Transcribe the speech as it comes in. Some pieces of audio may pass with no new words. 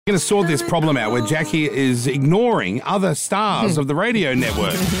going to sort this problem out where Jackie is ignoring other stars of the radio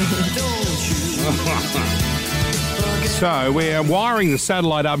network. So we're wiring the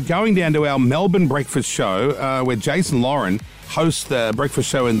satellite up, going down to our Melbourne breakfast show where Jason Lauren hosts the breakfast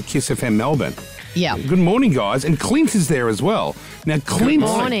show in Kiss FM Melbourne. Yeah. Good morning, guys. And Clint is there as well. Now, Clint.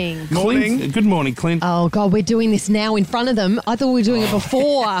 Good morning. Good morning, Clint. Oh, God, we're doing this now in front of them. I thought we were doing it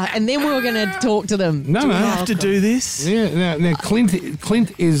before, and then we were going to talk to them. No. We have to do this? Yeah. Now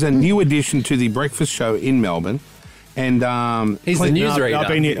Clint is a new addition to the breakfast show in Melbourne. And he's Clint, the newsreader. I've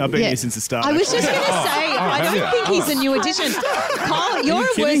been here since the start. I was just going to say, I don't think he's a new addition. Kyle, you're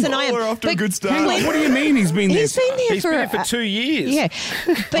worse than I am. We're off to a But good start. Clint- what do you mean he's been there? He's been there He's been here for 2 years. Yeah,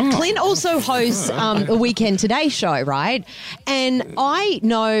 but Clint also hosts a Weekend Today show, right? And I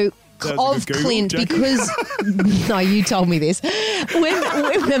know That was a of good Google, Clint Jackie. because no, you told me this.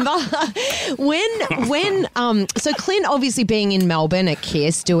 So Clint obviously being in Melbourne at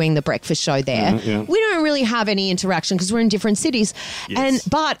Kiss doing the breakfast show there, we don't really have any interaction because we're in different cities. Yes.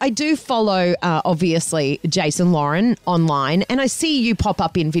 But I do follow obviously Jason Lauren online, and I see you pop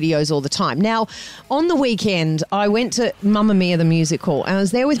up in videos all the time. Now, on the weekend, I went to Mamma Mia the musical, and I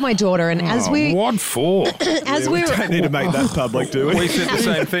was there with my daughter, and What for? as We we were. don't need to make that public, do we? We said the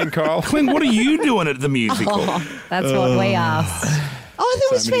same thing, Kyle. Clint, what are you doing at the musical? That's what we asked. Oh, that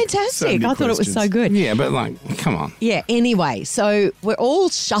was So many fantastic. I thought it was so questions. good. Yeah, but come on. Yeah, anyway, so we're all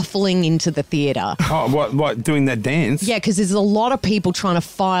shuffling into the theatre. Oh, what, doing that dance? Yeah, because there's a lot of people trying to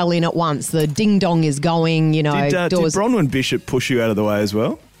file in at once. The ding-dong is going, Did doors. Bronwyn Bishop push you out of the way as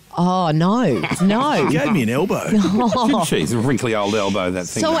well? Oh, no. She gave me an elbow. Jeez, a wrinkly old elbow, that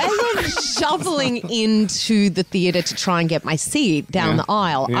thing. So as I'm shuffling into the theatre to try and get my seat down the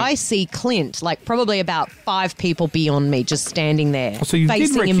aisle, I see Clint, like probably about 5 people beyond me, just standing there, So you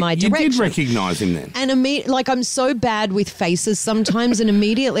facing in my direction. You did recognise him then? And I'm so bad with faces sometimes, and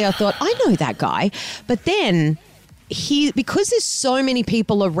immediately I thought, I know that guy. But then because there's so many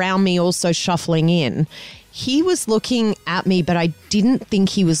people around me also shuffling in, he was looking at me, but I didn't think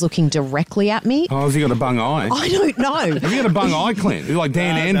he was looking directly at me. Oh, has he got a bung eye? I don't know. Have you got a bung eye, Clint? You're like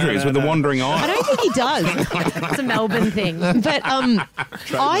Dan Andrews with the wandering eye. I don't think he does. It's a Melbourne thing. But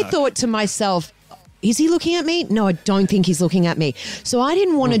I thought to myself, is he looking at me? No, I don't think he's looking at me. So I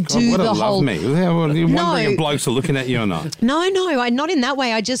didn't want to do what the a whole... love me. You're wondering if blokes are looking at you or not. No, not in that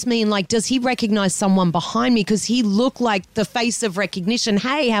way. I just mean, like, does he recognise someone behind me? Because he looked like the face of recognition.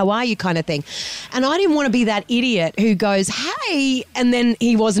 Hey, how are you kind of thing. And I didn't want to be that idiot who goes, hey, and then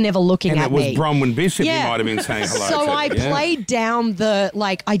he wasn't ever looking And at it was me. Bronwyn Bishop you might have been saying hello So to. I played down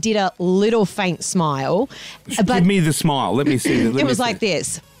I did a little faint smile. But Give me the smile. Let me see. it was like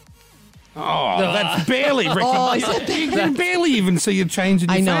this. Oh, that's barely recognisable. You can barely even see a change in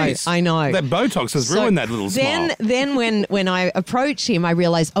your face. I know. That Botox has ruined that little smile. Then when I approach him, I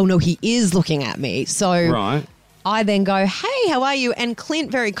realised, oh, no, he is looking at me. So Right. I then go, hey, how are you? And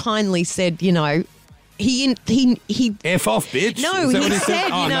Clint very kindly said, he F off, bitch. no, Is that he what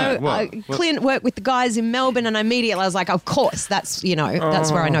said, Oh, no. What? Clint worked with the guys in Melbourne, and immediately I was like, of course, that's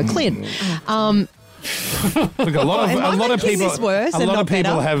where I know Clint. Look, a lot of people. Is worse A and lot not of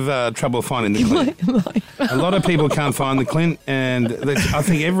people better? have trouble finding the Clint. A lot of people can't find the Clint, and I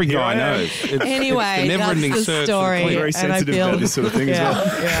think every guy knows. It's Anyway, a never-ending that's the search story. for the Very Clint. And I sensitive feel- about this sort of thing as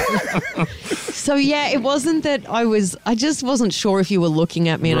well. So, it wasn't that I just wasn't sure if you were looking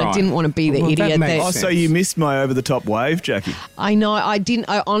at me, and I Right. didn't want to be the Well, that idiot makes that... Oh, so you missed my over-the-top wave, Jackie? I know, I didn't.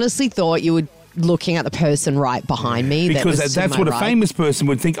 I honestly thought you were looking at the person right behind me. Because that was to that's my what a right. famous person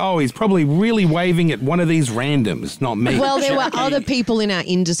would think. Oh, he's probably really waving at one of these randoms, not me. Well, there were other people in our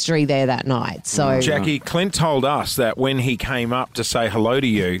industry there that night, so... Jackie, Clint told us that when he came up to say hello to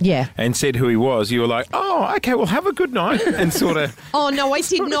you and said who he was, you were like, oh, okay, well, have a good night, and sort of... Oh, no, I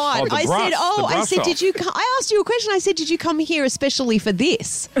did not. the I brush, said, the brush did off. you... I asked you a question. I said, did you come here especially for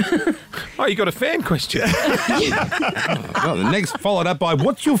this? Oh, you got a fan question. Well, the next followed up by,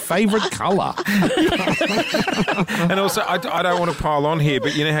 what's your favourite colour? And also, I don't want to pile on here,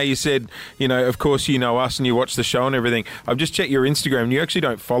 but you know how you said, of course you know us and you watch the show and everything. I've just checked your Instagram and you actually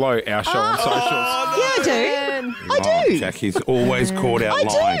don't follow our show on socials. Yeah, I do. I Oh, do. Jackie's always caught out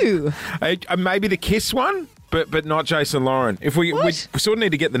lying. I do. Maybe the Kiss one? But not Jason Lauren. If we sort of need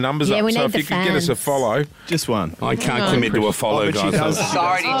to get the numbers Yeah, up, we so need if the you could get us a fans. follow. Just one. I can't commit to a follow, but she guys. does.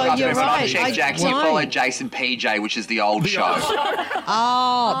 Sorry to interrupt, you're but if I right. check I Jackson, you don't. follow Jason PJ, which is the old show.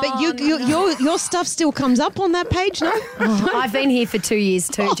 Oh, but your stuff still comes up on that page, no? I've been here for 2 years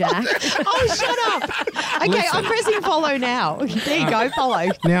too, Jack. Oh, shut up. Okay, I'm pressing follow now. There you go, follow.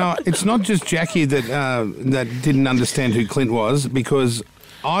 Now, it's not just Jackie that didn't understand who Clint was, because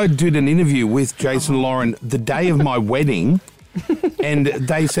I did an interview with Jason Lauren the day of my wedding And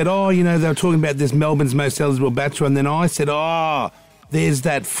they said, oh, you know, they were talking about this Melbourne's Most Eligible Bachelor. And then I said, oh, there's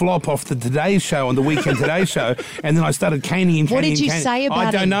that flop off the Today Show on the Weekend Today Show. And then I started caning and caning. What did you and caning. say about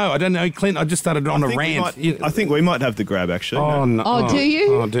I don't him? know. I don't know, Clint. I just started on a rant. I think we might have the grab, actually. Oh, no. Oh, do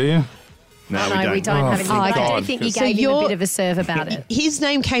you? Oh, do you? No, we don't have anything. Oh, But I God. do think you So gave him a you're- bit of a serve about it. His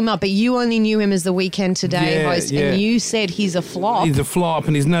name came up, but you only knew him as the Weekend Today Yeah, host, yeah. and you said he's a flop. He's a flop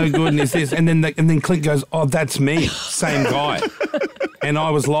and he's no good and he's this. And then Clint goes, oh, that's me. Same guy. And I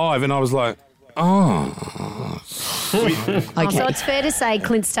was live and I was like, oh. Okay. So it's fair to say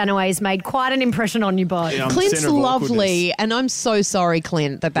Clint Stanaway's made quite an impression on you both. Yeah, I'm the Clint's centre of lovely, awkwardness. and I'm so sorry,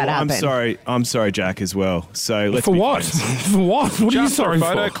 Clint, that Well, happened. I'm sorry, Jack, as well. So let's For be what? friends. For what? What are you Just for sorry a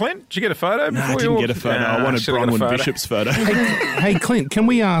photo, for? Clint? Did you get a photo? No, I before you didn't walked? get a photo. Nah, I wanted should've got a Bronwyn photo. Bishop's photo. Hey, Clint, can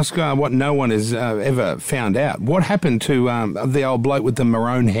we ask what no one has ever found out? What happened to the old bloke with the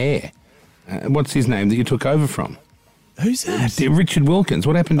maroon hair? What's his name that you took over from? Who's that? Richard Wilkins.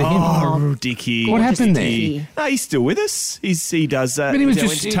 What happened to him? Oh, Dickie. What happened there? Dickie. No, he's still with us. He does But he was he's our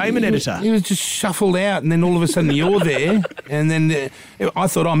just entertainment editor. He was just shuffled out, and then all of a sudden you're there, and then I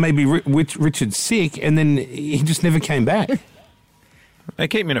thought, oh, maybe Richard's sick, and then he just never came back. They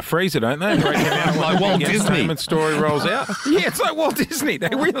keep him in a freezer, don't they? Break him out Like when Walt the Disney. entertainment story rolls out. Yeah, it's like Walt Disney. They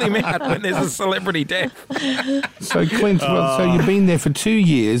wheel him out when there's a celebrity death. So, Clint, so you've been there for 2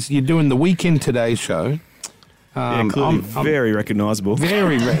 years. You're doing the Weekend Today show. Yeah, clearly I'm very recognisable.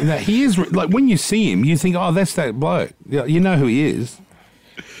 He is like when you see him, you think, oh, that's that bloke. You know who he is.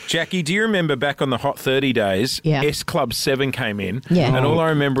 Jackie, do you remember back on the Hot 30 days, Yeah. S Club 7 came in, Yeah. and all I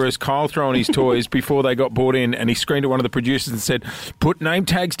remember is Kyle throwing his toys before they got brought in, and he screamed at one of the producers and said, put name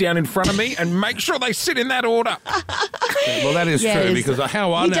tags down in front of me and make sure they sit in that order. Well, that is Yes. true because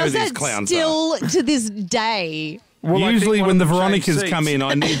how I He know does these that clowns are. still to this day. Well, I think Usually one when the of them changed Veronicas seats. come in,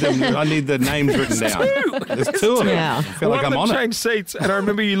 I need the names written down. There's two of them. Yeah. I feel One like of I'm them on it. changed seats, and I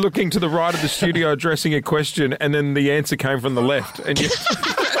remember you looking to the right of the studio addressing a question, and then the answer came from the left. And you,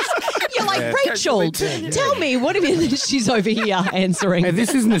 You're like, Rachel, tell me, what do you mean she's over here answering? Hey,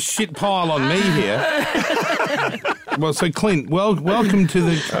 this isn't a shit pile on me here. Well, so Clint, welcome to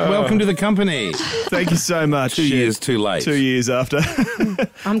the company. Thank you so much. 2 years too late. 2 years after.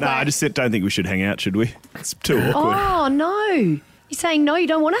 I'm No, glad. I just don't think we should hang out, should we? It's too awkward. Oh, no. You're saying no, you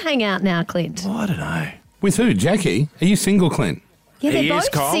don't want to hang out now, Clint. I don't know. With who, Jackie? Are you single, Clint? Yeah, they're he both is,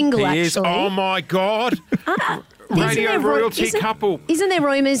 Kyle. single, He actually. is. Oh, my God. Radio royalty couple. Isn't there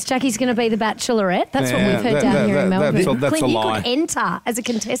rumours Jackie's going to be the Bachelorette? That's what Yeah, we've heard that- down that- here in that- Melbourne. that's Clint, a you lie. could enter as a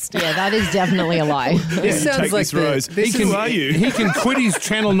contestant. Yeah, that is definitely a lie. This sounds Take like this rose. Who are you? He can quit his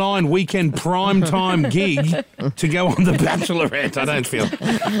Channel 9 weekend primetime gig to go on The Bachelorette.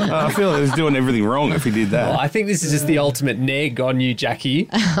 I feel he's doing everything wrong if he did Well, that. I think this is just the ultimate neg on you, Jackie.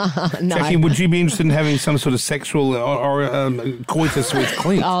 No. Jackie, would you be interested in having some sort of sexual or coitus with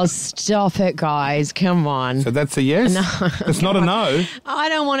Clint? Oh, stop it, guys. Come on. So that's a yes? No. It's not a no. I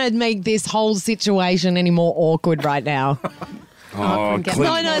don't want to make this whole situation any more awkward right now. Oh, Clint,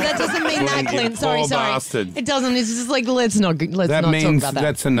 Clint. No, that doesn't mean that, Clint, you Clint. Sorry, poor sorry. bastard. It doesn't. It's just like let's not That not means talk about that.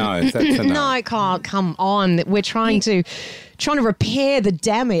 that's a no. That's a no. No, Carl, come on. We're trying to repair the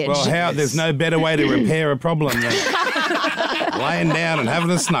damage. Well, there's no better way to repair a problem than laying down and having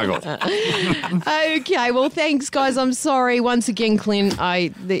a snuggle. Okay, well, thanks, guys. I'm sorry once again, Clint.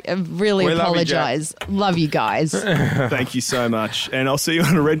 I really We love you, Jack. apologise. Love you guys. Thank you so much. And I'll see you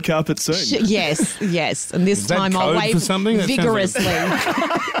on a red carpet soon. Yes. And this Is that time I'll code wave for something? That sounds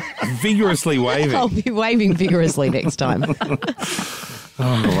vigorously. Vigorously waving. I'll be waving vigorously next time.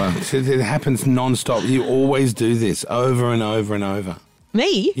 Oh, well, it happens non-stop. You always do this over and over and over.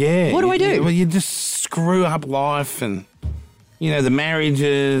 Me? Yeah. What do I do? Well, you just screw up life and, the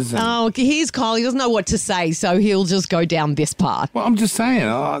marriages. And, Oh, here's Kyle. He doesn't know what to say, so he'll just go down this part. well, I'm just saying,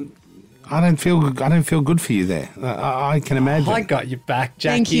 I don't feel good for you there. I can imagine. I got your back,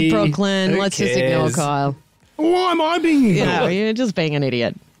 Jackie. Thank you, Brooklyn. Who Let's just ignore cares? Kyle. Why am I being You ignored? know, you're just being an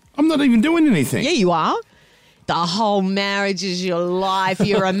idiot. I'm not even doing anything. Yeah, you are. The whole marriage is your life.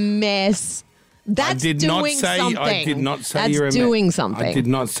 You're a mess. That's I did not doing say. something. I did not say That's you're a mess. doing something. I did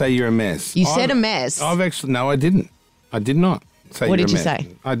not say you're a mess. You said a mess. I've actually no, I didn't. I did not say. What you're did a you mess.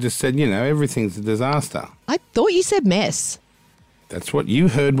 say? I just said everything's a disaster. I thought you said mess. That's what you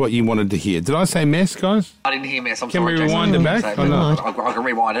heard. What you wanted to hear. Did I say mess, guys? I didn't hear mess. I'm Can sorry, we Jason. rewind it back So, or not? I can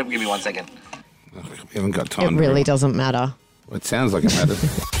rewind it. Give me 1 second. We haven't got It time. really doesn't matter. It sounds like it matters.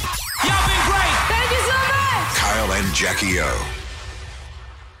 Kyle and Jackie O.